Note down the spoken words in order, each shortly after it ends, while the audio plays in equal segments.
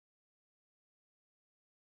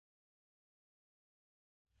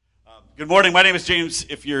Good morning. My name is James.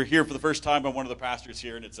 If you're here for the first time, I'm one of the pastors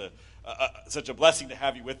here, and it's such a blessing to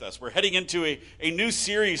have you with us. We're heading into a new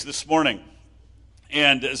series this morning,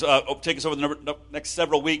 and it'll take us over the next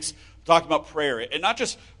several weeks talking about prayer, and not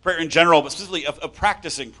just prayer in general, but specifically of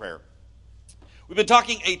practicing prayer. We've been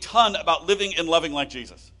talking a ton about living and loving like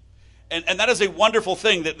Jesus. And that is a wonderful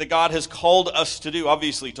thing that God has called us to do,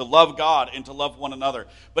 obviously, to love God and to love one another.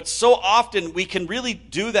 But so often we can really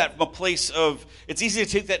do that from a place of, it's easy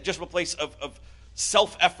to take that just from a place of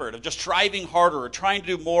self-effort, of just striving harder or trying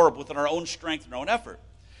to do more within our own strength and our own effort.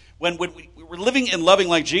 When we're living and loving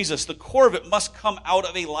like Jesus, the core of it must come out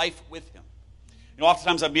of a life with Him. You know,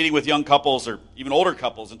 oftentimes I'm meeting with young couples or even older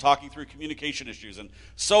couples and talking through communication issues, and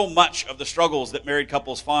so much of the struggles that married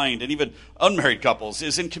couples find, and even unmarried couples,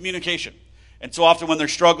 is in communication. And so often when they're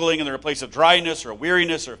struggling and they're in a place of dryness or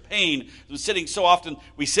weariness or pain, so often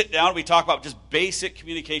we sit down and we talk about just basic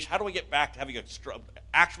communication. How do I get back to having an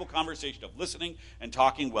actual conversation of listening and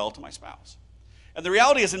talking well to my spouse? And the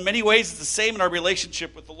reality is, in many ways, it's the same in our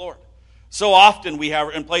relationship with the Lord. So often we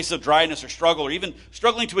have, in place of dryness or struggle, or even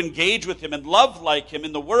struggling to engage with Him and love like Him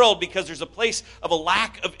in the world, because there's a place of a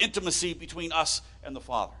lack of intimacy between us and the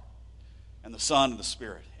Father and the Son and the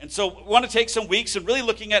Spirit. And so we want to take some weeks and really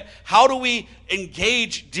looking at how do we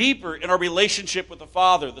engage deeper in our relationship with the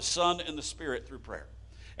Father, the Son, and the Spirit through prayer.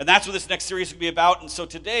 And that's what this next series is going to be about. And so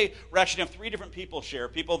today, we're actually going to have 3 different people share,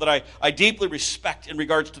 people that I deeply respect in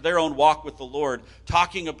regards to their own walk with the Lord,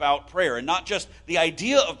 talking about prayer. And not just the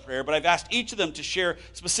idea of prayer, but I've asked each of them to share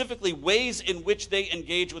specifically ways in which they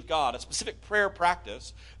engage with God, a specific prayer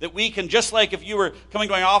practice that we can, just like if you were coming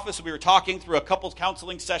to my office and we were talking through a couples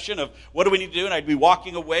counseling session of what do we need to do, and I'd be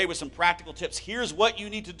walking away with some practical tips. Here's what you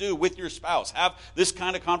need to do with your spouse. Have this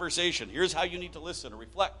kind of conversation. Here's how you need to listen or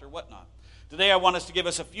reflect or whatnot. Today I want us to give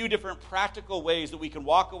us a few different practical ways that we can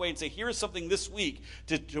walk away and say, here is something this week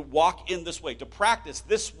to walk in this way, to practice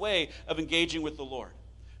this way of engaging with the Lord,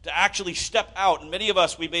 to actually step out. And many of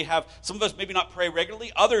us, some of us maybe not pray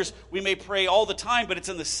regularly, others we may pray all the time, but it's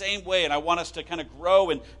in the same way. And I want us to kind of grow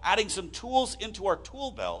and adding some tools into our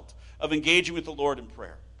tool belt of engaging with the Lord in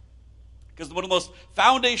prayer. Because one of the most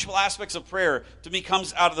foundational aspects of prayer to me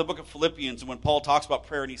comes out of the book of Philippians, and when Paul talks about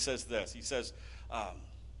prayer and he says this, he says,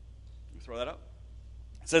 throw that up.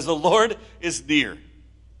 It says, the Lord is near.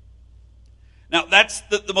 Now, that's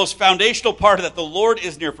the most foundational part of that. The Lord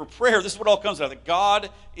is near. For prayer, this is what all comes out of, that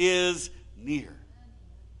God is near.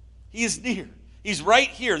 He is near. He's right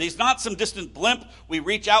here. He's not some distant blimp we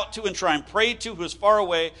reach out to and try and pray to who is far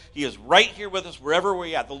away. He is right here with us wherever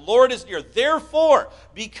we're at. The Lord is near. Therefore,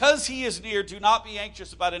 because He is near, do not be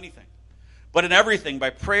anxious about anything. But in everything,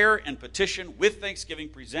 by prayer and petition, with thanksgiving,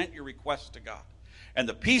 present your requests to God. And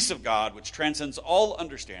the peace of God, which transcends all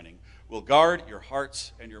understanding, will guard your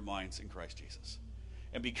hearts and your minds in Christ Jesus.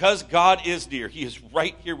 And because God is near, He is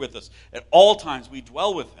right here with us. At all times we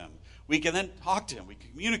dwell with Him. We can then talk to Him. We can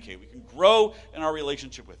communicate. We can grow in our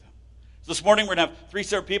relationship with Him. So this morning we're going to have 3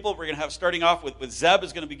 separate people. We're going to have, starting off with Zeb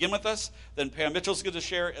is going to begin with us. Then Pam Mitchell is going to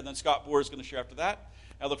share. And then Scott Boer is going to share after that.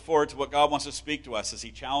 I look forward to what God wants to speak to us as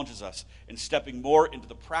He challenges us in stepping more into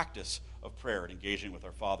the practice of prayer and engaging with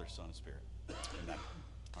our Father, Son, and Spirit. Amen.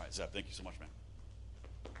 All right, Zeb, thank you so much, man.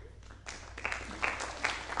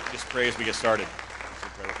 Just pray as we get started.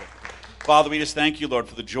 Father, we just thank you, Lord,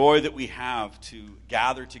 for the joy that we have to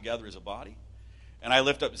gather together as a body. And I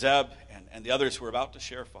lift up Zeb and the others who are about to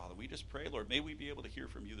share, Father. We just pray, Lord, may we be able to hear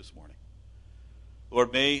from you this morning.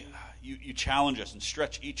 Lord, may you challenge us and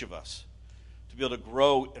stretch each of us to be able to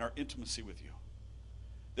grow in our intimacy with you.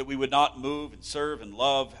 That we would not move and serve and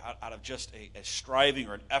love out of just a striving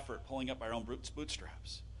or an effort pulling up our own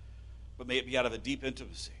bootstraps, but may it be out of a deep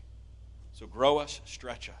intimacy. So grow us,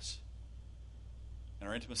 stretch us in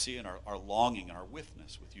our intimacy and our longing and our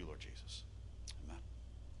witness with you, Lord Jesus. Amen.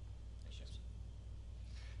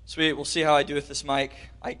 Sweet. We'll see how I do with this mic.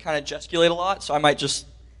 I kind of gesticulate a lot, so I might just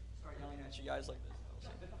start yelling at you guys like this.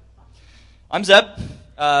 I'm Zeb.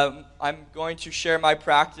 I'm going to share my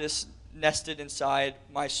practice nested inside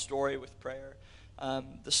my story with prayer.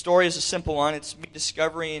 The story is a simple one. It's me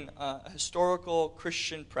discovering a historical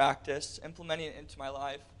Christian practice, implementing it into my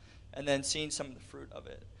life, and then seeing some of the fruit of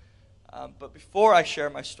it. But before I share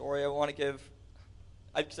my story, I want to give,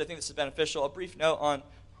 because I think this is beneficial, a brief note on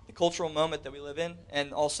the cultural moment that we live in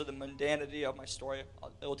and also the mundanity of my story.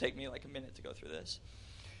 It will take me like a minute to go through this.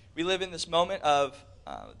 We live in this moment of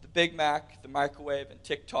the Big Mac, the microwave, and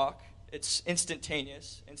TikTok. It's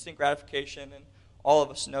instantaneous, instant gratification, and all of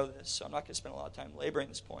us know this, so I'm not going to spend a lot of time laboring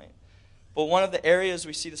this point. But one of the areas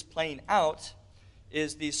we see this playing out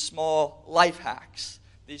is these small life hacks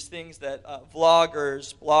these things that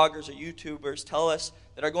vloggers, bloggers, or YouTubers tell us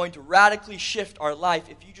that are going to radically shift our life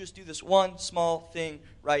if you just do this one small thing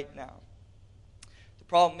right now. The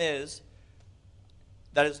problem is,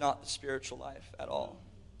 that is not the spiritual life at all.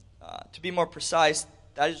 To be more precise,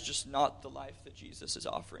 that is just not the life that Jesus is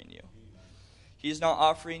offering you. He is not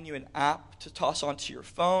offering you an app to toss onto your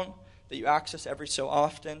phone that you access every so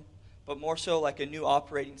often, but more so like a new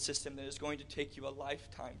operating system that is going to take you a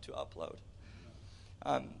lifetime to upload.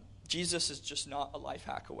 Jesus is just not a life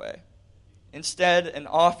hack away. Instead, and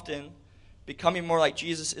often, becoming more like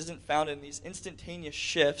Jesus isn't found in these instantaneous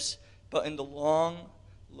shifts, but in the long,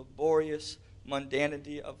 laborious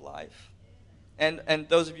mundanity of life. And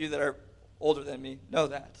those of you that are older than me know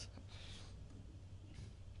that.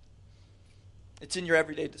 It's in your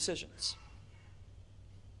everyday decisions.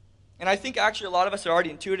 And I think actually a lot of us have already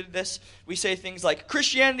intuited this. We say things like,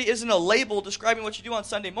 Christianity isn't a label describing what you do on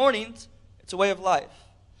Sunday mornings. It's a way of life.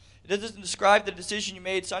 It doesn't describe the decision you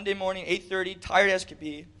made Sunday morning, 8:30, tired as could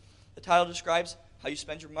be. The title describes how you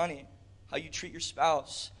spend your money, how you treat your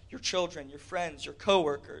spouse, your children, your friends, your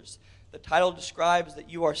coworkers. The title describes that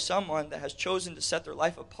you are someone that has chosen to set their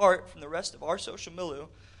life apart from the rest of our social milieu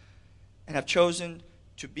and have chosen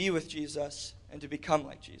to be with Jesus and to become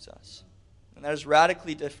like Jesus. And that is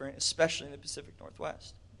radically different, especially in the Pacific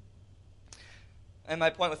Northwest. And my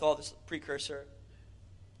point with all this precursor,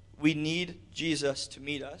 we need Jesus to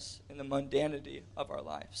meet us in the mundanity of our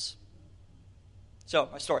lives. So,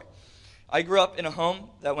 my story. I grew up in a home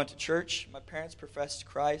that went to church. My parents professed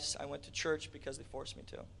Christ. I went to church because they forced me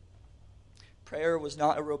to. Prayer was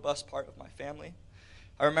not a robust part of my family.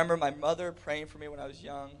 I remember my mother praying for me when I was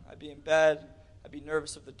young. I'd be in bed, I'd be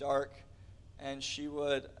nervous of the dark, and she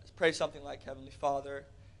would pray something like, Heavenly Father,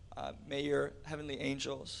 may your heavenly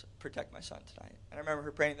angels protect my son tonight. And I remember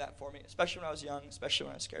her praying that for me, especially when I was young, especially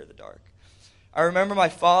when I was scared of the dark. I remember my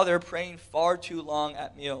father praying far too long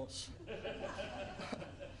at meals.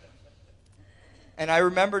 And I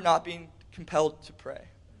remember not being compelled to pray.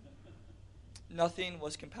 Nothing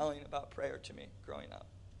was compelling about prayer to me growing up,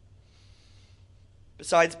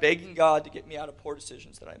 besides begging God to get me out of poor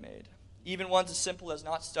decisions that I made. Even ones as simple as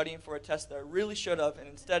not studying for a test that I really should have, and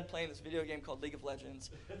instead playing this video game called League of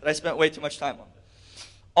Legends that I spent way too much time on.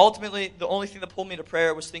 Ultimately, the only thing that pulled me to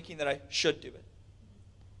prayer was thinking that I should do it.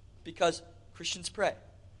 Because Christians pray.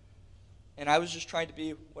 And I was just trying to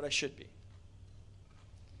be what I should be.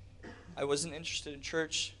 I wasn't interested in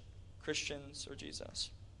church, Christians, or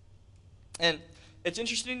Jesus. And it's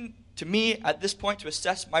interesting to me at this point to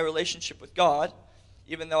assess my relationship with God,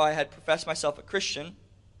 even though I had professed myself a Christian.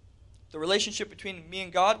 The relationship between me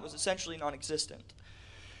and God was essentially non-existent.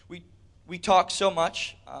 We talk so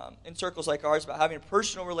much in circles like ours about having a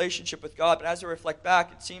personal relationship with God, but as I reflect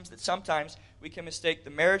back, it seems that sometimes we can mistake the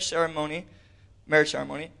marriage ceremony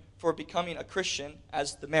for becoming a Christian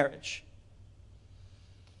as the marriage.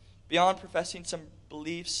 Beyond professing some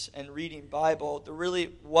beliefs and reading Bible, there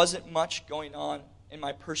really wasn't much going on in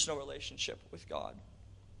my personal relationship with God.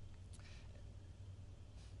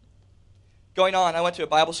 Going on, I went to a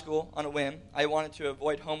Bible school on a whim. I wanted to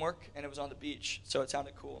avoid homework, and it was on the beach, so it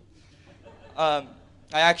sounded cool. I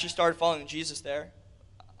actually started following Jesus there,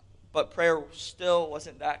 but prayer still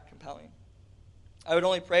wasn't that compelling. I would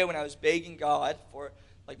only pray when I was begging God for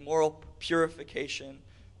moral purification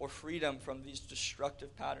or freedom from these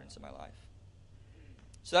destructive patterns in my life.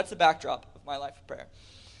 So that's the backdrop of my life of prayer.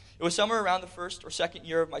 It was somewhere around the first or second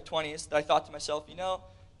year of my 20s that I thought to myself,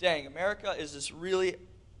 dang, America is this really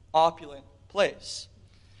opulent place.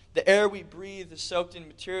 The air we breathe is soaked in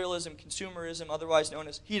materialism, consumerism, otherwise known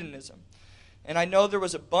as hedonism. And I know there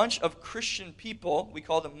was a bunch of Christian people, we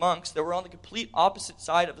call them monks, that were on the complete opposite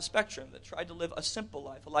side of the spectrum, that tried to live a simple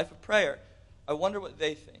life, a life of prayer. I wonder what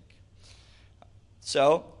they think.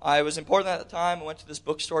 So I was in Portland at the time. I went to this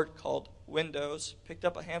bookstore called Windows, picked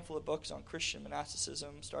up a handful of books on Christian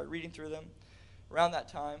monasticism, started reading through them. Around that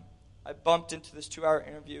time, I bumped into this 2-hour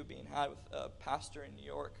interview being had with a pastor in New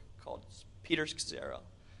York called Peter Scazzaro.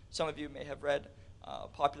 Some of you may have read a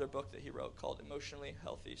popular book that he wrote called Emotionally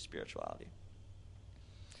Healthy Spirituality.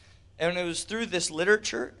 And it was through this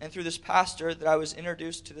literature and through this pastor that I was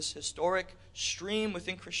introduced to this historic stream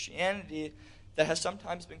within Christianity that has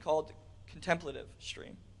sometimes been called the contemplative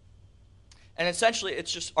stream. And essentially,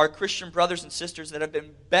 it's just our Christian brothers and sisters that have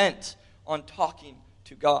been bent on talking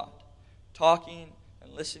to God. Talking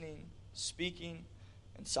and listening, speaking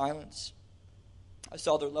and silence. I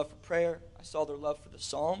saw their love for prayer. I saw their love for the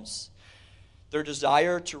Psalms. Their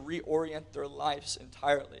desire to reorient their lives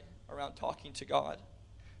entirely around talking to God.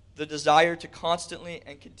 The desire to constantly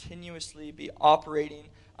and continuously be operating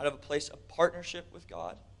out of a place of partnership with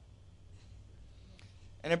God.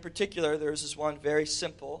 And in particular, there's this one very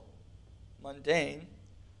simple, mundane,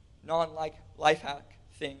 life hack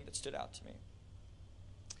thing that stood out to me.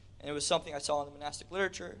 And it was something I saw in the monastic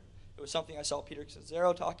literature. It was something I saw Peter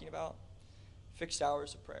Cazzaro talking about. Fixed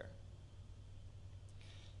hours of prayer.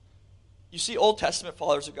 You see Old Testament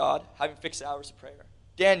followers of God having fixed hours of prayer.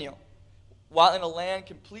 Daniel, while in a land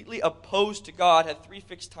completely opposed to God, had 3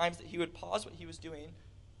 fixed times that he would pause what he was doing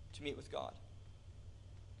to meet with God.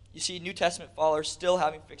 You see New Testament followers still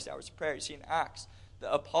having fixed hours of prayer. You see in Acts,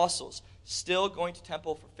 the apostles still going to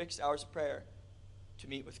temple for fixed hours of prayer to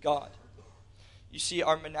meet with God. You see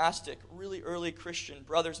our monastic, really early Christian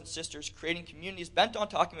brothers and sisters creating communities bent on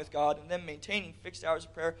talking with God and then maintaining fixed hours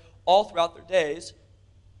of prayer all throughout their days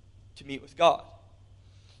to meet with God.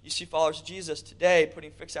 You see followers of Jesus today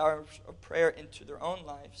putting fixed hours of prayer into their own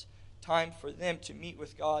lives, time for them to meet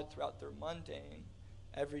with God throughout their mundane,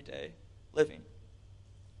 everyday living.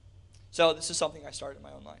 So this is something I started in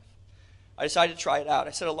my own life. I decided to try it out.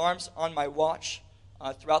 I set alarms on my watch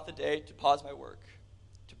throughout the day to pause my work,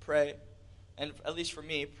 to pray, and at least for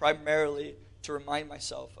me, primarily to remind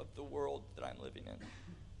myself of the world that I'm living in,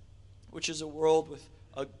 which is a world with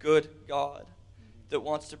a good God that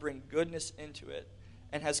wants to bring goodness into it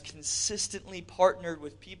and has consistently partnered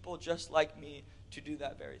with people just like me to do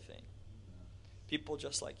that very thing. People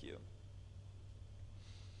just like you.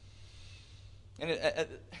 And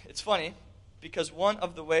it's funny, because one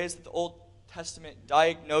of the ways that the Old Testament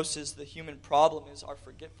diagnoses the human problem is our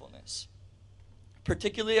forgetfulness.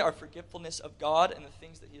 Particularly our forgetfulness of God and the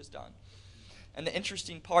things that he has done. And the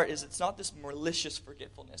interesting part is it's not this malicious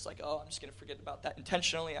forgetfulness, like, oh, I'm just going to forget about that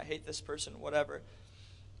intentionally, I hate this person, whatever.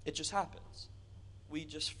 It just happens. We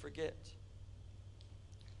just forget.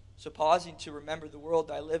 So pausing to remember the world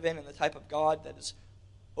that I live in and the type of God that is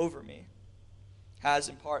over me has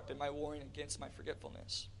in part been my warring against my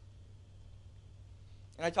forgetfulness.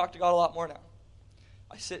 And I talk to God a lot more now.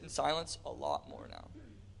 I sit in silence a lot more now.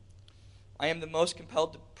 I am the most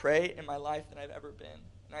compelled to pray in my life than I've ever been.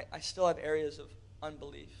 And I still have areas of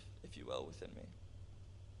unbelief, if you will, within me.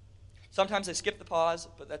 Sometimes I skip the pause,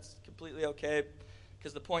 but that's completely okay,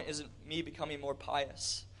 because the point isn't me becoming more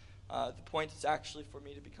pious. The point is actually for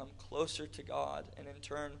me to become closer to God and in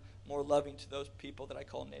turn more loving to those people that I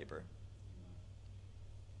call neighbor.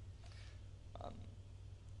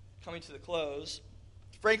 Coming to the close,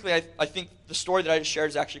 frankly, I think the story that I just shared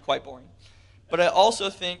is actually quite boring. But I also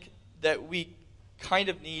think that we kind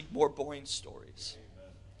of need more boring stories.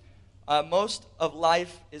 Most of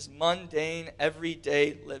life is mundane,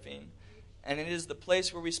 everyday living. And it is the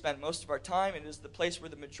place where we spend most of our time. It is the place where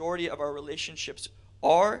the majority of our relationships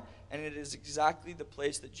are. And it is exactly the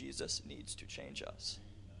place that Jesus needs to change us.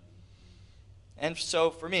 And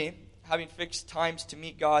so for me, having fixed times to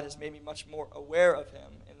meet God has made me much more aware of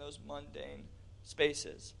him in those mundane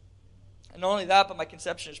spaces. And not only that, but my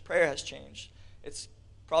conception of prayer has changed. It's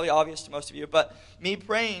probably obvious to most of you, but me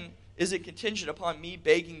praying isn't contingent upon me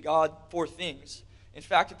begging God for things. In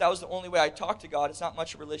fact, if that was the only way I talk to God, it's not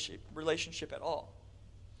much of a relationship at all.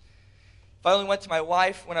 If I only went to my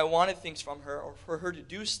wife when I wanted things from her or for her to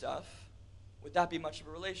do stuff, would that be much of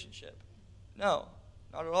a relationship? No,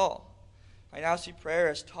 not at all. I now see prayer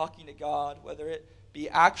as talking to God, whether it be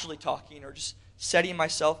actually talking or just setting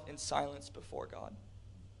myself in silence before God.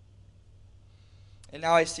 And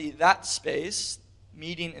now I see that space,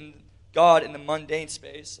 meeting in God in the mundane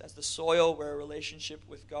space, as the soil where a relationship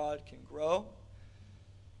with God can grow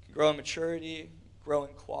in maturity, grow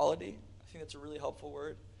in quality. I think that's a really helpful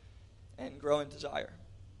word. And grow in desire.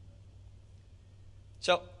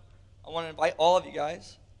 So, I want to invite all of you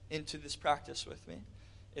guys into this practice with me.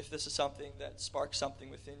 If this is something that sparks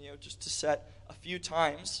something within you, just to set a few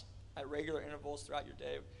times at regular intervals throughout your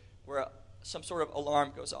day where some sort of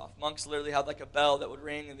alarm goes off. Monks literally had like a bell that would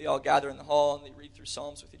ring, and they all gather in the hall and they read through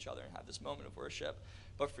Psalms with each other and have this moment of worship.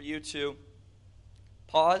 But for you to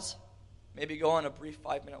pause, maybe go on a brief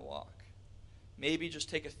 5-minute walk. Maybe just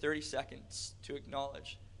take a 30 seconds to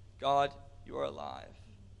acknowledge, God, you are alive.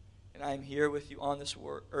 And I am here with you on this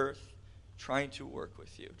earth, trying to work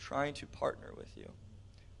with you, trying to partner with you.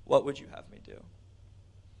 What would you have me do?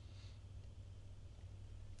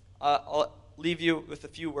 I'll leave you with a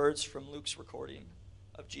few words from Luke's recording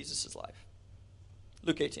of Jesus' life.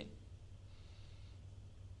 Luke 18.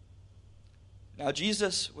 Now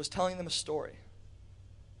Jesus was telling them a story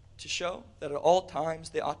to show that at all times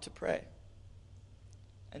they ought to pray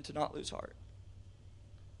and to not lose heart.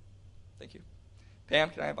 Thank you.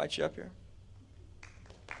 Pam, can I invite you up here?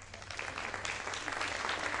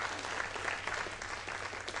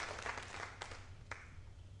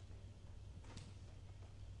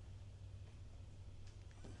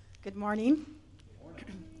 Good morning.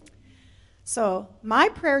 So my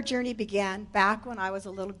prayer journey began back when I was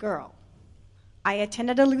a little girl. I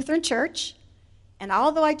attended a Lutheran church, and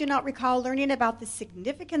although I do not recall learning about the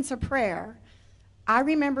significance of prayer, I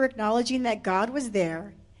remember acknowledging that God was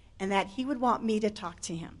there and that he would want me to talk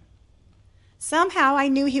to him. Somehow I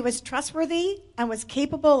knew he was trustworthy and was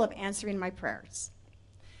capable of answering my prayers.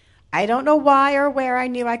 I don't know why or where I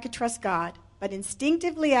knew I could trust God, but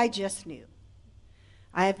instinctively I just knew.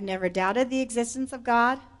 I have never doubted the existence of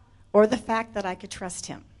God or the fact that I could trust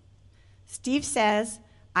him. Steve says,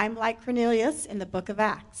 I'm like Cornelius in the book of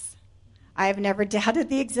Acts. I have never doubted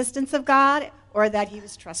the existence of God or that he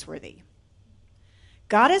was trustworthy.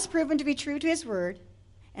 God has proven to be true to his word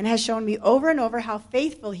and has shown me over and over how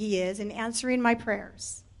faithful he is in answering my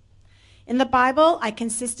prayers. In the Bible, I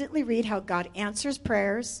consistently read how God answers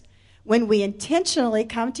prayers when we intentionally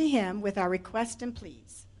come to him with our requests and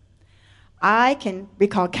pleas. I can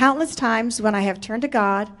recall countless times when I have turned to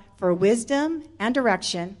God for wisdom and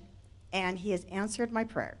direction, and he has answered my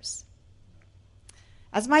prayers.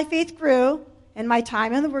 As my faith grew and my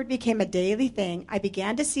time in the Word became a daily thing, I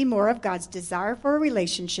began to see more of God's desire for a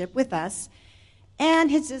relationship with us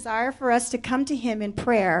and his desire for us to come to him in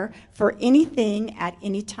prayer for anything at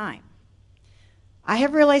any time. I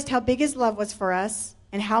have realized how big his love was for us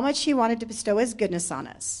and how much he wanted to bestow his goodness on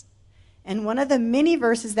us. And one of the many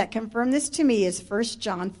verses that confirm this to me is 1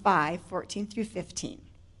 John 5:14 through 15.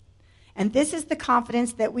 And this is the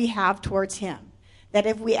confidence that we have towards him, that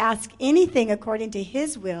if we ask anything according to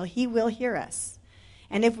his will, he will hear us.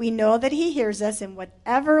 And if we know that he hears us in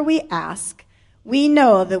whatever we ask, we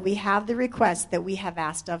know that we have the request that we have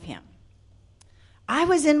asked of him. I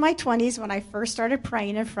was in my 20s when I first started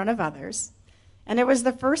praying in front of others, and it was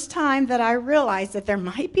the first time that I realized that there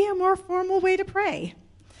might be a more formal way to pray.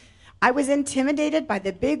 I was intimidated by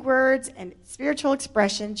the big words and spiritual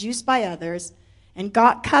expressions used by others and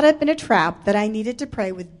got caught up in a trap that I needed to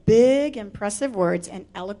pray with big, impressive words and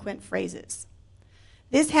eloquent phrases.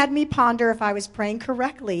 This had me ponder if I was praying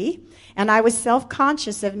correctly, and I was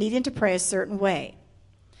self-conscious of needing to pray a certain way.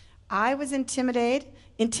 I was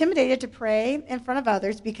intimidated to pray in front of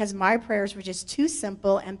others because my prayers were just too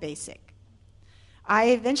simple and basic. I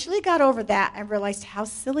eventually got over that and realized how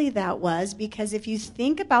silly that was, because if you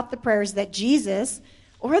think about the prayers that Jesus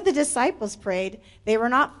or the disciples prayed, they were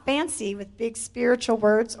not fancy with big spiritual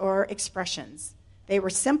words or expressions. They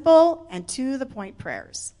were simple and to-the-point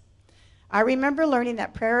prayers. I remember learning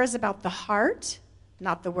that prayer is about the heart,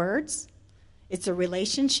 not the words. It's a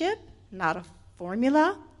relationship, not a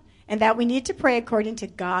formula, and that we need to pray according to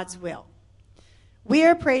God's will. We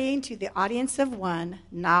are praying to the audience of one,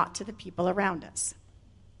 not to the people around us.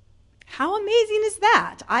 How amazing is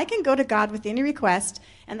that? I can go to God with any request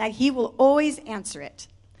and that he will always answer it.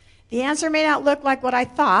 The answer may not look like what I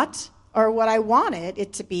thought or what I wanted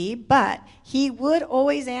it to be, but he would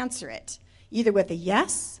always answer it, either with a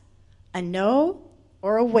yes, a no,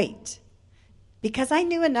 or a wait. Because I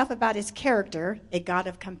knew enough about his character, a God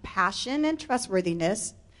of compassion and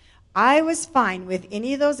trustworthiness, I was fine with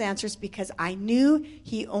any of those answers because I knew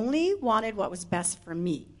he only wanted what was best for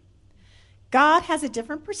me. God has a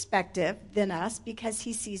different perspective than us because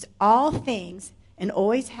he sees all things and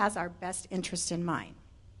always has our best interest in mind.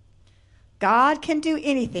 God can do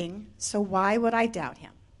anything, so why would I doubt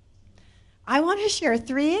him? I want to share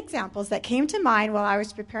 3 examples that came to mind while I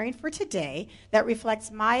was preparing for today that reflects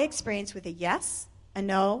my experience with a yes, a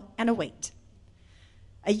no, and a wait.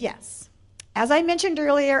 A yes. As I mentioned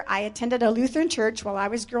earlier, I attended a Lutheran church while I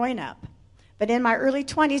was growing up, but in my early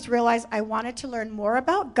 20s realized I wanted to learn more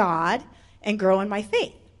about God and grow in my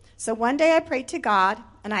faith. So one day I prayed to God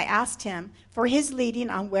and I asked him for his leading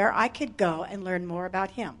on where I could go and learn more about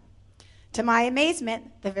him. To my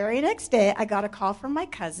amazement, the very next day I got a call from my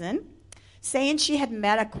cousin saying she had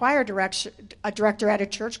met a choir director at a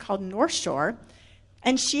church called North Shore,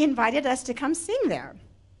 and she invited us to come sing there.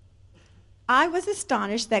 I was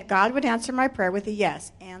astonished that God would answer my prayer with a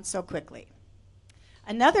yes, and so quickly.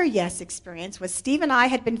 Another yes experience was Steve and I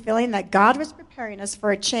had been feeling that God was preparing us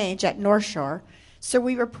for a change at North Shore, so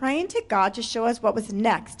we were praying to God to show us what was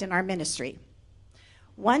next in our ministry.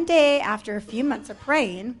 One day, after a few months of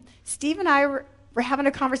praying, Steve and I were having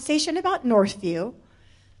a conversation about Northview,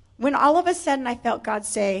 when all of a sudden I felt God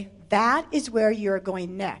say, that is where you're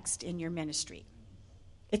going next in your ministry.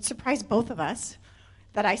 It surprised both of us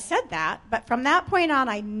that I said that, but from that point on,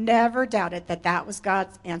 I never doubted that that was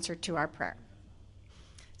God's answer to our prayer.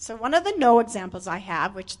 So one of the no examples I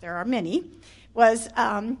have, which there are many, was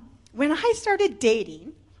when I started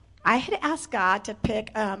dating, I had asked God to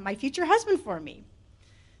pick my future husband for me.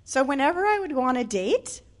 So whenever I would go on a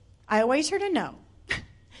date, I always heard a no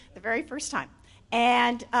the very first time.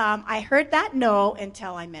 And I heard that no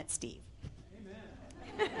until I met Steve.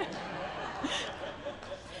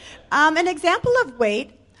 An example of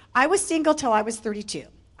wait, I was single till I was 32.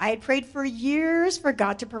 I had prayed for years for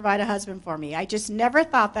God to provide a husband for me. I just never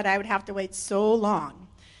thought that I would have to wait so long.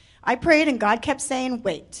 I prayed and God kept saying,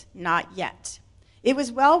 wait, not yet. It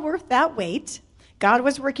was well worth that wait. God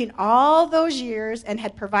was working all those years and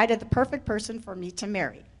had provided the perfect person for me to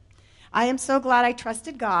marry. I am so glad I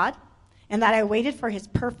trusted God and that I waited for his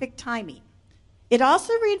perfect timing. It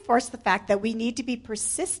also reinforced the fact that we need to be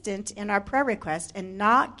persistent in our prayer request and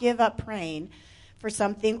not give up praying for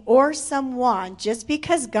something or someone just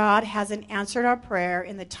because God hasn't answered our prayer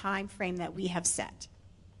in the time frame that we have set.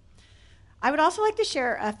 I would also like to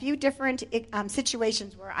share a few different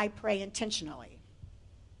situations where I pray intentionally.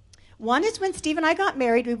 One is when Steve and I got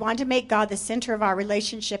married, we wanted to make God the center of our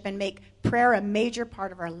relationship and make prayer a major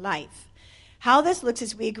part of our life. How this looks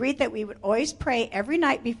is we agreed that we would always pray every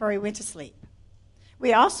night before we went to sleep.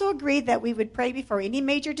 We also agreed that we would pray before any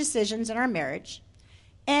major decisions in our marriage.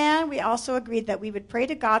 And we also agreed that we would pray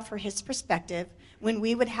to God for his perspective when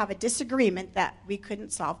we would have a disagreement that we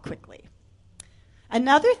couldn't solve quickly.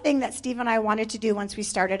 Another thing that Steve and I wanted to do once we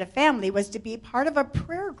started a family was to be part of a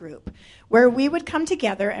prayer group where we would come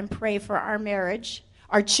together and pray for our marriage,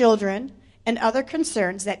 our children, and other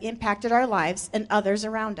concerns that impacted our lives and others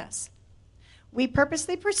around us. We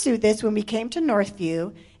purposely pursued this when we came to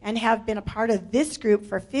Northview and have been a part of this group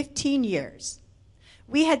for 15 years.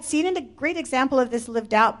 We had seen a great example of this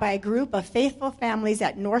lived out by a group of faithful families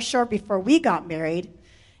at North Shore before we got married.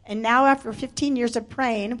 And now, after 15 years of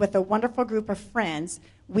praying with a wonderful group of friends,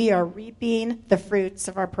 we are reaping the fruits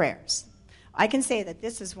of our prayers. I can say that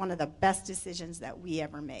this is one of the best decisions that we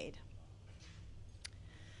ever made.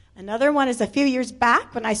 Another one is a few years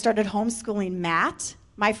back when I started homeschooling Matt.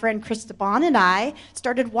 My friend Christabon and I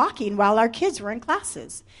started walking while our kids were in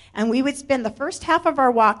classes. And we would spend the first half of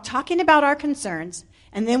our walk talking about our concerns,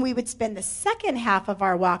 and then we would spend the second half of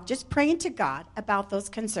our walk just praying to God about those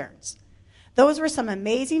concerns. Those were some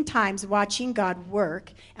amazing times watching God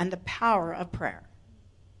work and the power of prayer.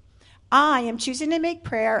 I am choosing to make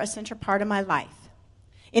prayer a central part of my life.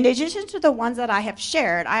 In addition to the ones that I have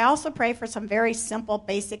shared, I also pray for some very simple,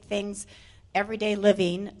 basic things, everyday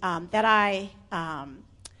living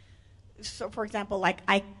so for example, like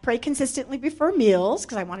I pray consistently before meals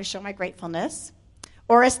because I want to show my gratefulness.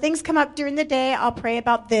 Or as things come up during the day, I'll pray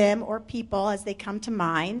about them or people as they come to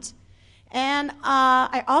mind. And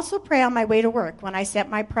I also pray on my way to work when I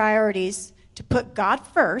set my priorities to put God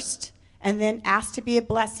first and then ask to be a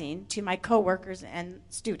blessing to my coworkers and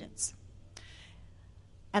students.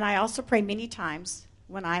 And I also pray many times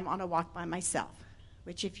when I'm on a walk by myself,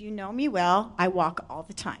 which if you know me well, I walk all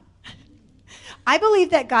the time. I believe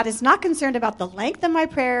that God is not concerned about the length of my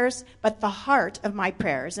prayers, but the heart of my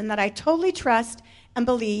prayers, and that I totally trust and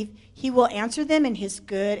believe he will answer them in his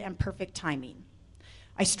good and perfect timing.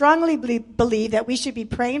 I strongly believe that we should be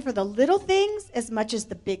praying for the little things as much as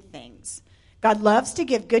the big things. God loves to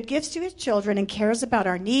give good gifts to his children and cares about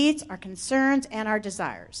our needs, our concerns, and our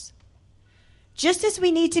desires. Just as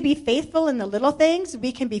we need to be faithful in the little things,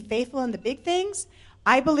 we can be faithful in the big things.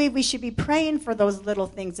 I believe we should be praying for those little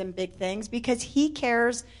things and big things because he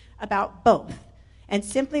cares about both and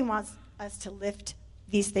simply wants us to lift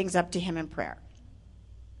these things up to him in prayer.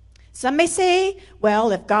 Some may say,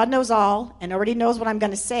 well, if God knows all and already knows what I'm going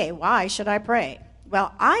to say, why should I pray?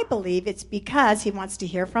 Well, I believe it's because he wants to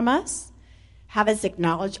hear from us, have us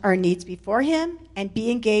acknowledge our needs before him, and be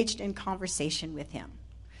engaged in conversation with him.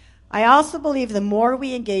 I also believe the more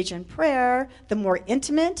we engage in prayer, the more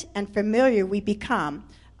intimate and familiar we become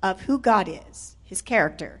of who God is, his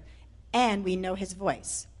character, and we know his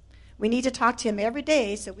voice. We need to talk to him every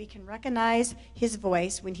day so we can recognize his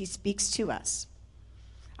voice when he speaks to us.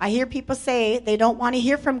 I hear people say they don't want to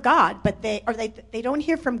hear from God, but they don't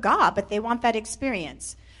hear from God, but they want that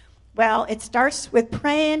experience. Well, it starts with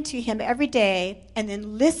praying to him every day and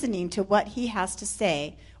then listening to what he has to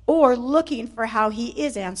say or looking for how he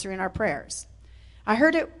is answering our prayers. I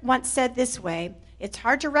heard it once said this way, it's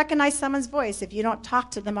hard to recognize someone's voice if you don't talk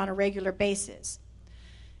to them on a regular basis.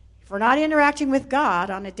 If we're not interacting with God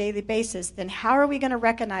on a daily basis, then how are we going to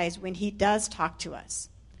recognize when he does talk to us?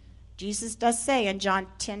 Jesus does say in John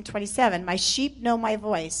 10:27, my sheep know my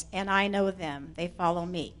voice, and I know them. They follow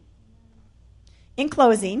me. In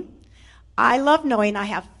closing, I love knowing I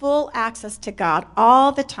have full access to God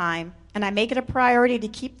all the time, and I make it a priority to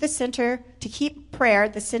keep prayer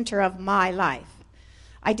the center of my life.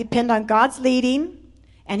 I depend on God's leading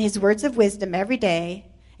and his words of wisdom every day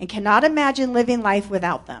and cannot imagine living life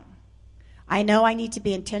without them. I know I need to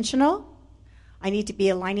be intentional. I need to be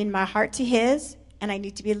aligning my heart to his and I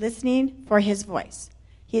need to be listening for his voice.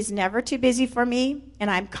 He is never too busy for me, and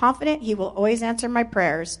I'm confident he will always answer my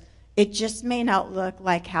prayers. It just may not look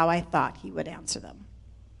like how I thought he would answer them.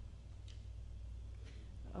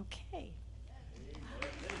 Okay.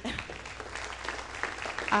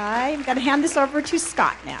 I'm going to hand this over to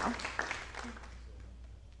Scott now.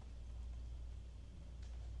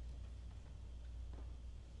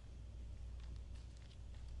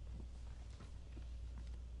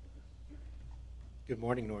 Good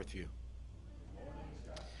morning, Northview.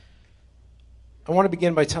 I want to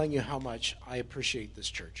begin by telling you how much I appreciate this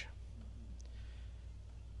church.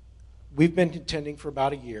 We've been contending for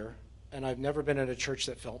about a year, and I've never been in a church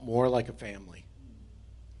that felt more like a family.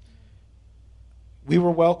 We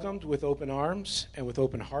were welcomed with open arms and with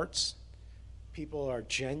open hearts. People are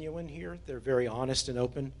genuine here. They're very honest and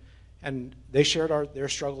open, and they shared their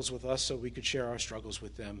struggles with us so we could share our struggles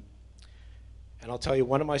with them. And I'll tell you,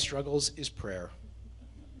 one of my struggles is prayer.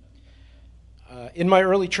 In my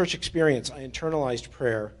early church experience, I internalized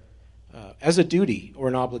prayer as a duty or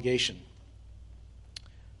an obligation.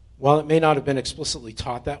 While it may not have been explicitly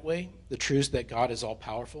taught that way, the truths that God is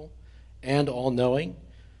all-powerful and all-knowing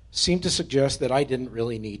seemed to suggest that I didn't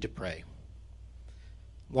really need to pray.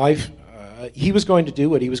 He was going to do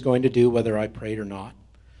what he was going to do whether I prayed or not.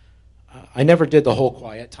 I never did the whole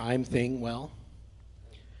quiet time thing well.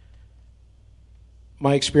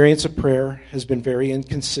 My experience of prayer has been very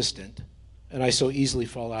inconsistent, and I so easily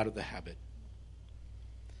fall out of the habit.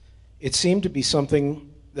 It seemed to be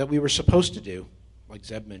something that we were supposed to do, like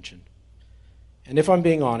Zeb mentioned. And if I'm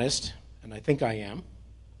being honest, and I think I am,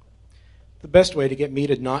 the best way to get me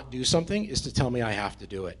to not do something is to tell me I have to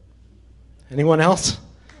do it. Anyone else?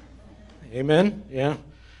 Amen? Yeah?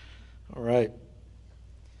 All right.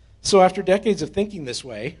 So after decades of thinking this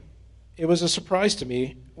way, it was a surprise to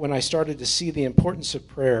me when I started to see the importance of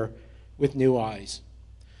prayer with new eyes.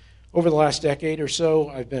 Over the last decade or so,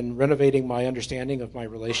 I've been renovating my understanding of my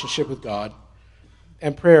relationship with God,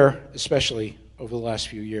 and prayer especially over the last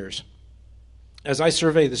few years. As I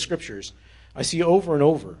survey the scriptures, I see over and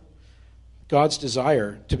over God's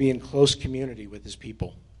desire to be in close community with his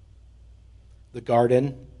people. The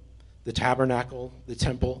garden, the tabernacle, the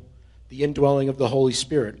temple, the indwelling of the Holy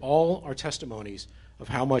Spirit, all are testimonies of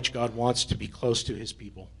how much God wants to be close to his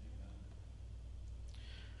people.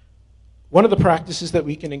 One of the practices that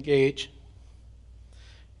we can engage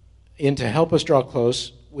in to help us draw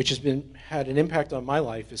close, which has had an impact on my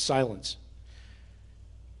life, is silence,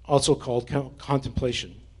 also called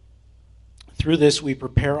contemplation. Through this, we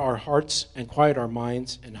prepare our hearts and quiet our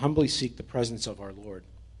minds and humbly seek the presence of our Lord.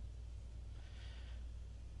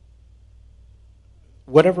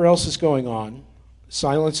 Whatever else is going on,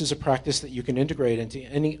 silence is a practice that you can integrate into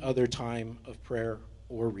any other time of prayer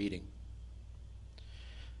or reading.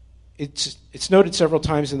 It's noted several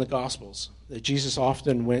times in the Gospels that Jesus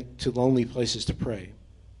often went to lonely places to pray.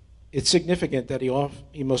 It's significant that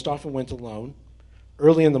he most often went alone,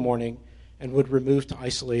 early in the morning, and would remove to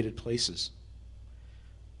isolated places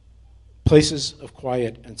of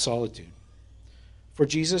quiet and solitude. For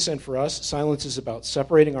Jesus and for us, silence is about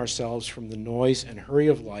separating ourselves from the noise and hurry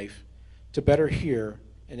of life to better hear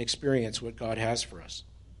and experience what God has for us.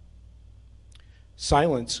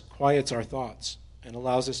 Silence quiets our thoughts and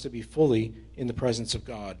allows us to be fully in the presence of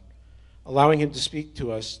God, allowing him to speak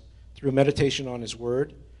to us through meditation on his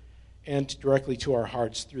word and directly to our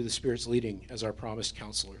hearts through the Spirit's leading as our promised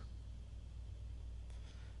counselor.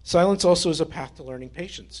 Silence also is a path to learning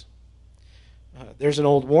patience. There's an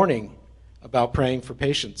old warning about praying for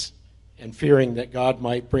patience and fearing that God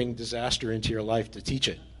might bring disaster into your life to teach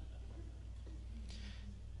it.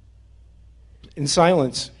 In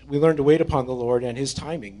silence, we learn to wait upon the Lord and his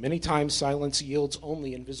timing. Many times, silence yields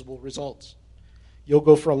only invisible results. You'll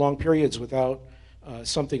go for long periods without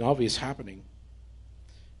something obvious happening,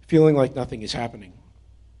 feeling like nothing is happening.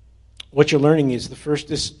 What you're learning is first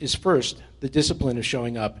the discipline of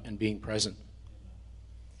showing up and being present.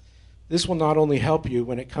 This will not only help you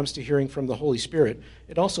when it comes to hearing from the Holy Spirit,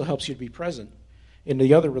 it also helps you to be present in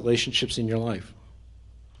the other relationships in your life.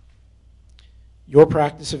 Your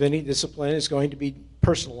practice of any discipline is going to be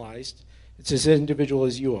personalized. It's as individual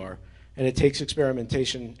as you are, and it takes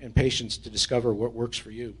experimentation and patience to discover what works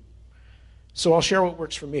for you. So I'll share what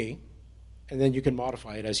works for me, and then you can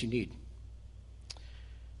modify it as you need.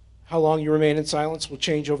 How long you remain in silence will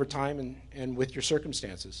change over time and with your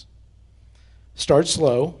circumstances. Start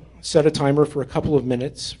slow. Set a timer for a couple of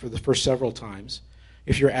minutes for the first several times.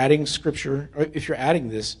 If you're adding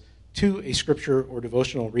this to a scripture or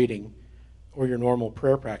devotional reading or your normal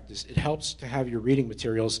prayer practice, it helps to have your reading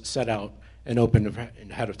materials set out and open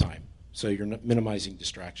ahead of time, so you're minimizing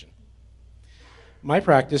distraction. My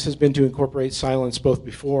practice has been to incorporate silence both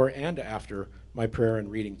before and after my prayer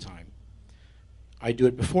and reading time. I do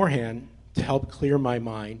it beforehand to help clear my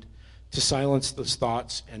mind, to silence those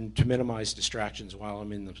thoughts, and to minimize distractions while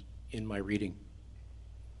I'm in my reading.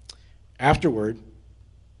 Afterward,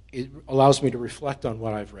 it allows me to reflect on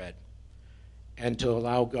what I've read and to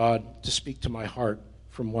allow God to speak to my heart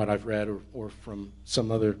from what I've read or from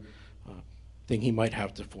some other thing he might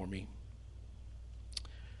have for me.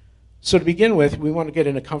 So to begin with, we want to get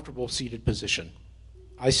in a comfortable seated position.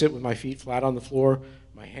 I sit with my feet flat on the floor,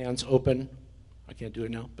 my hands open. I can't do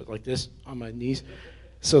it now, but like this, on my knees,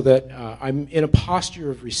 so that I'm in a posture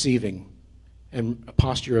of receiving and a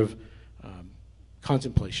posture of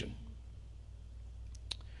contemplation.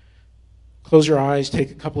 Close your eyes,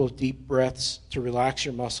 take a couple of deep breaths to relax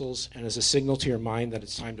your muscles, and as a signal to your mind that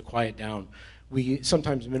it's time to quiet down. We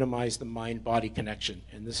sometimes minimize the mind-body connection,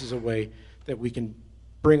 and this is a way that we can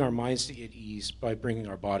bring our minds to ease by bringing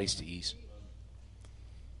our bodies to ease.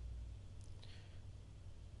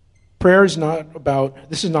 Prayer is not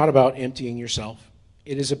about emptying yourself.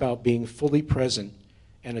 It is about being fully present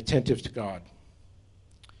and attentive to God.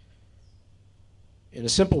 In the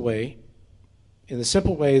simple way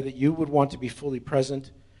that you would want to be fully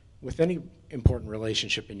present with any important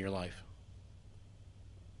relationship in your life.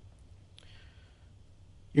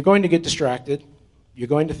 You're going to get distracted. You're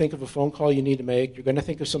going to think of a phone call you need to make. You're going to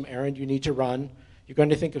think of some errand you need to run. You're going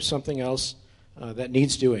to think of something else that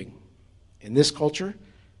needs doing. In this culture,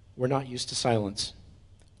 we're not used to silence.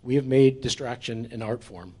 We have made distraction an art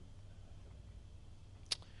form.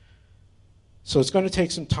 So it's going to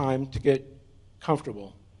take some time to get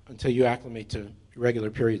comfortable until you acclimate to regular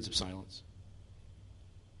periods of silence.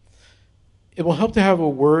 It will help to have a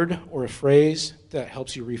word or a phrase that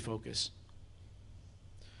helps you refocus.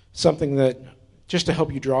 Something that, just to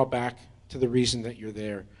help you draw back to the reason that you're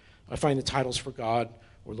there. I find the titles for God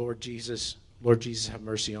or Lord Jesus have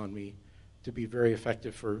mercy on me to be very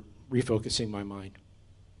effective for refocusing my mind.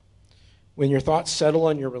 When your thoughts settle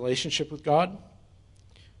on your relationship with God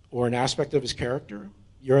or an aspect of his character,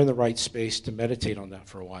 you're in the right space to meditate on that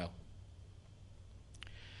for a while.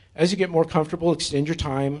 As you get more comfortable, extend your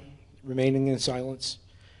time remaining in silence.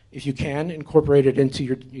 If you can, incorporate it into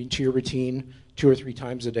your routine 2 or 3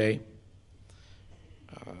 times a day.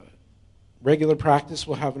 Regular practice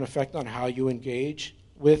will have an effect on how you engage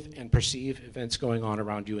with and perceive events going on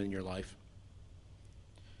around you in your life.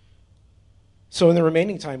 So in the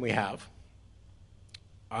remaining time we have,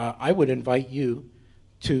 I would invite you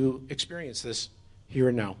to experience this here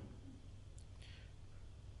and now.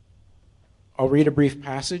 I'll read a brief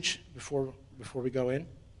passage before we go in,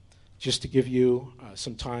 just to give you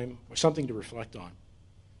some time or something to reflect on.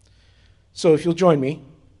 So if you'll join me,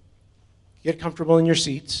 get comfortable in your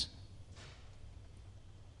seats.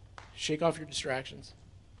 Shake off your distractions.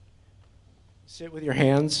 Sit with your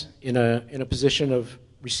hands in a position of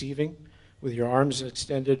receiving, with your arms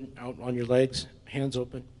extended out on your legs, hands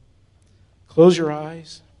open. Close your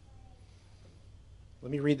eyes.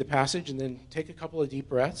 Let me read the passage and then take a couple of deep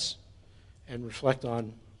breaths and reflect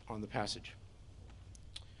on the passage.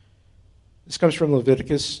 This comes from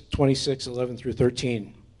Leviticus 26:11 through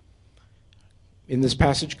 13. In this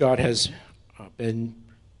passage, God has been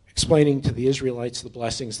explaining to the Israelites the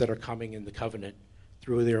blessings that are coming in the covenant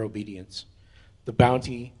through their obedience, the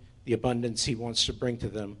bounty, the abundance he wants to bring to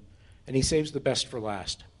them, and he saves the best for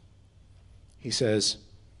last. He says,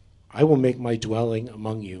 I will make my dwelling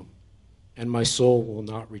among you, and my soul will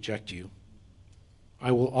not reject you.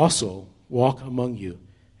 I will also walk among you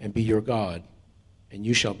and be your God, and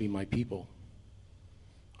you shall be my people.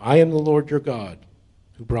 I am the Lord your God,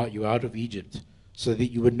 who brought you out of Egypt, so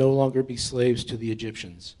that you would no longer be slaves to the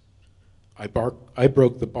Egyptians. I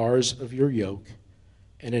broke the bars of your yoke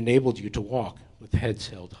and enabled you to walk with heads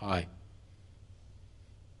held high.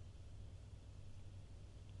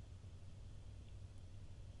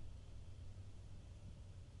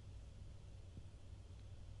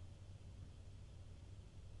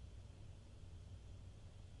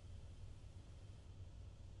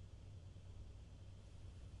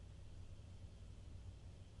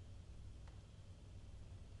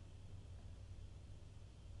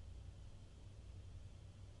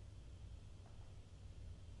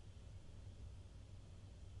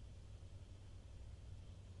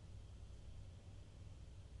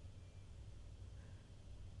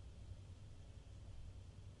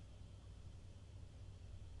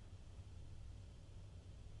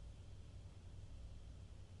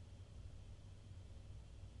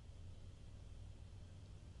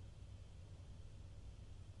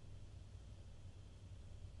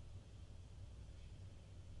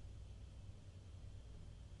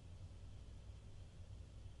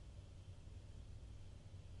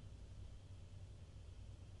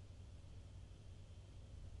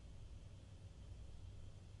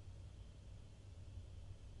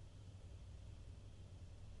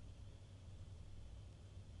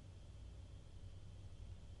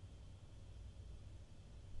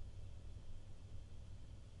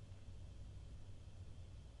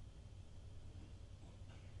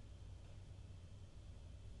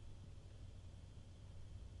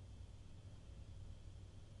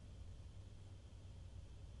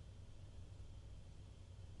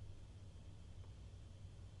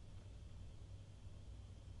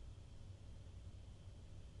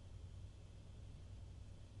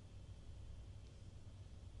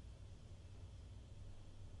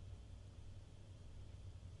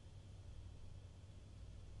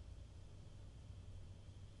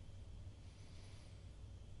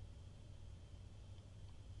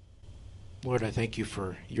 Lord, I thank you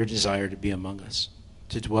for your desire to be among us,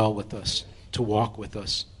 to dwell with us, to walk with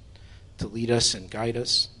us, to lead us and guide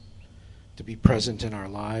us, to be present in our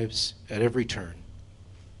lives at every turn.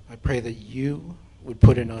 I pray that you would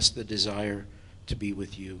put in us the desire to be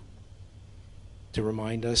with you, to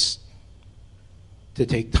remind us to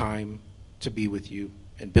take time to be with you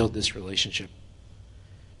and build this relationship.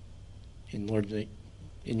 In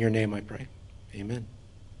your name I pray. Amen.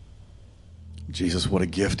 Jesus, what a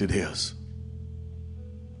gift it is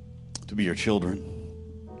to be your children,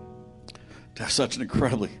 to have such an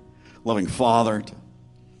incredibly loving Father, to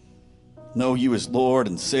know you as Lord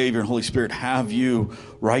and Savior and Holy Spirit, have you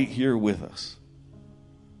right here with us.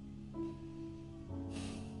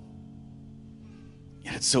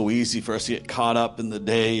 And it's so easy for us to get caught up in the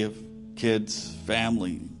day of kids,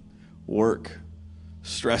 family, work,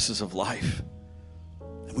 stresses of life.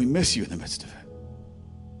 And we miss you in the midst of it.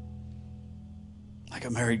 Like a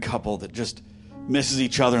married couple that just misses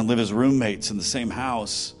each other and live as roommates in the same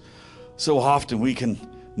house. So often we can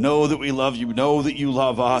know that we love you, know that you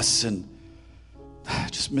love us, and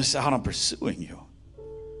just miss out on pursuing you.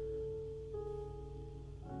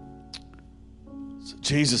 So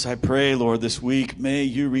Jesus, I pray, Lord, this week, may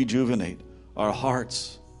you rejuvenate our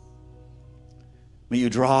hearts. May you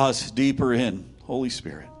draw us deeper in, Holy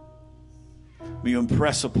Spirit. May you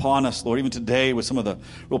impress upon us, Lord, even today with some of the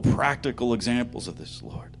real practical examples of this,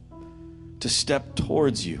 Lord, to step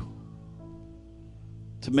towards you,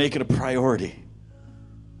 to make it a priority,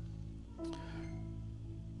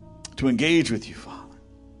 to engage with you, Father.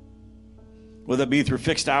 Whether it be through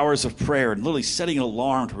fixed hours of prayer and literally setting an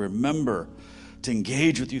alarm to remember to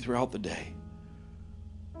engage with you throughout the day.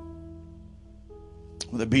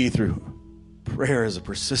 Whether it be through prayer as a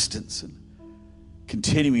persistence and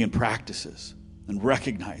continuing in practices and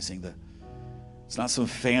recognizing that it's not some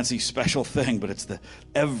fancy special thing, but it's the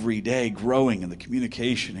everyday growing in the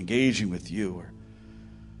communication, engaging with you, or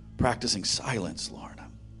practicing silence, Lord.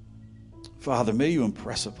 Father, may you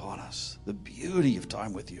impress upon us the beauty of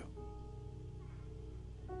time with you.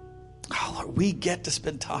 Oh, Lord, we get to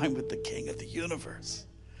spend time with the King of the universe,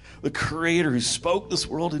 the Creator who spoke this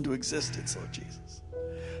world into existence, Lord Jesus.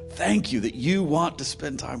 Thank you that you want to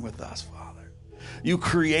spend time with us, Father. You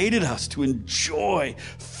created us to enjoy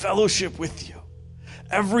fellowship with you.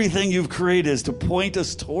 Everything you've created is to point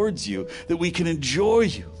us towards you, that we can enjoy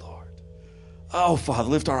you, Lord. Oh, Father,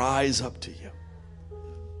 lift our eyes up to you.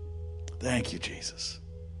 Thank you, Jesus.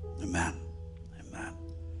 Amen. Amen.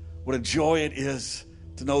 What a joy it is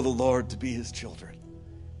to know the Lord, to be his children.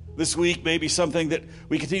 This week may be something that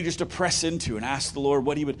we continue just to press into and ask the Lord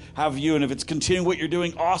what he would have you. And if it's continuing what you're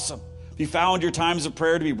doing, awesome. If you found your times of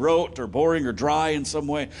prayer to be rote or boring or dry in some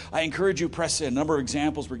way, I encourage you to press in. A number of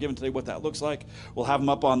examples were given today what that looks like. We'll have them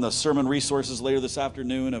up on the sermon resources later this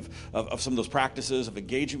afternoon of some of those practices of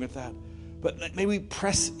engaging with that. But may we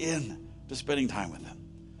press in to spending time with him.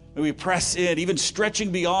 May we press in, even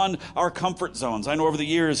stretching beyond our comfort zones. I know over the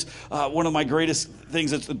years, one of my greatest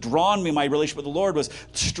things that's drawn me in my relationship with the Lord was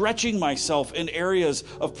stretching myself in areas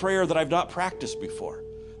of prayer that I've not practiced before.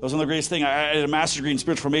 That was one of the greatest things. I had a master's degree in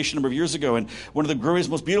spiritual formation a number of years ago, and one of the greatest,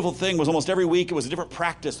 most beautiful things was almost every week it was a different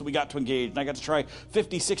practice that we got to engage. And I got to try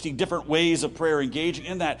 50, 60 different ways of prayer, engaging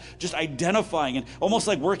in that, just identifying and almost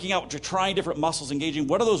like working out, to trying different muscles, engaging.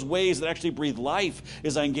 What are those ways that actually breathe life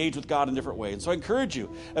as I engage with God in different ways? And so I encourage you,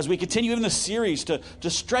 as we continue in this series, to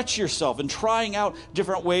stretch yourself and trying out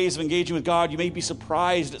different ways of engaging with God. You may be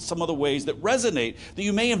surprised at some of the ways that resonate, that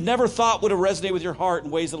you may have never thought would have resonated with your heart in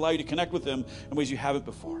ways that allow you to connect with him in ways you haven't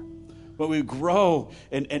before. But we grow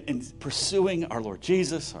in pursuing our Lord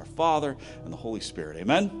Jesus, our Father, and the Holy Spirit.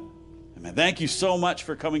 Amen? Amen. Thank you so much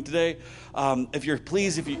for coming today. If you're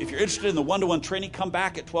interested in the one-to-one training, come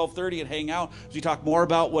back at 12:30 and hang out as we talk more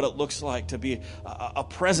about what it looks like to be a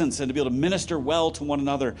presence and to be able to minister well to one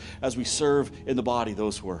another as we serve in the body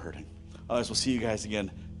those who are hurting. Otherwise, we'll see you guys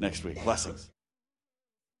again next week. Blessings.